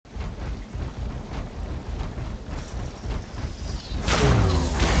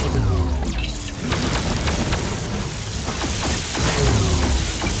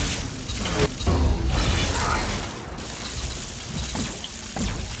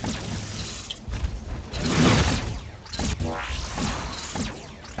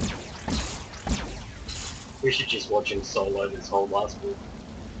We should just watch him solo this whole last week.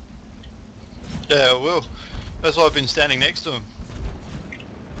 Yeah, I will. That's why I've been standing next to him.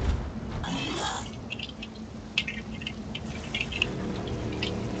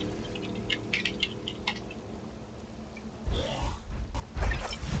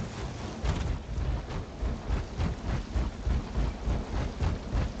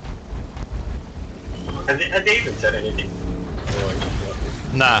 Has he even said anything?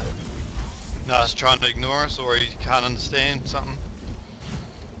 Nah. No, he's trying to ignore us, or he can't understand something.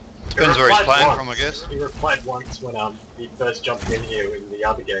 Depends where he's playing from, I guess. He replied once when he first jumped in here in the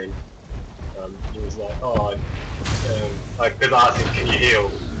other game. He was like, oh, because I asked him, can you heal?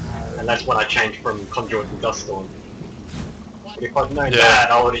 And that's when I changed from Conduit to Duststorm. But if I'd known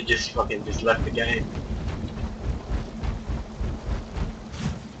that, I would have just fucking just left the game.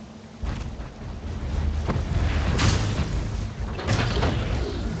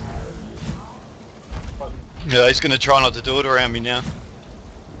 Yeah, he's going to try not to do it around me now.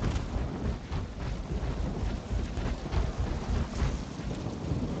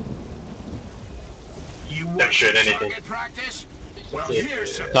 Don't shoot anything.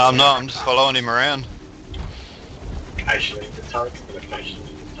 No, I'm not. I'm just following him around. Occasionally the turret's gonna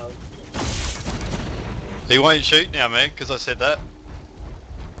occasionally the turret. He won't shoot now, man, because I said that.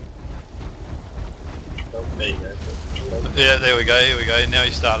 Oh, there you go. Yeah, there we go, here we go. Now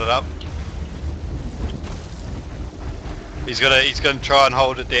he started up. He's gonna try and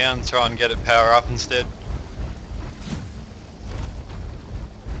hold it down, try and get it power up instead.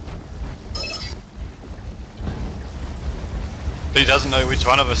 But he doesn't know which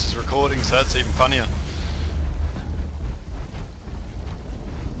one of us is recording, so that's even funnier.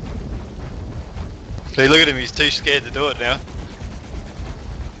 See, look at him, he's too scared to do it now.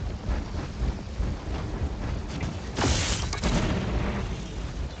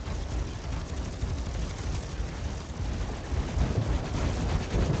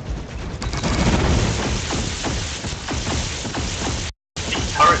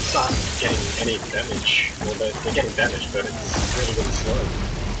 Turrets aren't getting any damage. Well, they're getting damage, but it's really, really slow.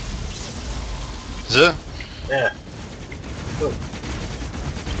 Is it? Yeah. Good.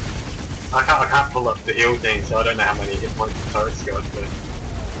 I can't pull up the heal thing, so I don't know how many hit points the turret's got, but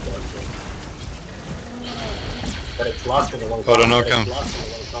it's lasting a long time. I don't know, It's lasting a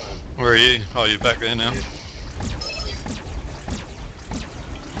long time. Where are you? Oh, you're back there now. Yeah.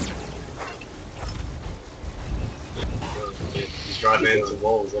 He's driving into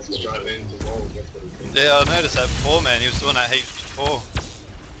walls, that's what driving into walls, that's what he's doing. Yeah, I noticed that before, man. He was doing that heaps before.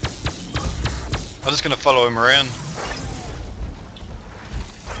 I'm just gonna follow him around.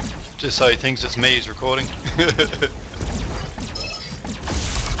 Just so he thinks it's me he's recording.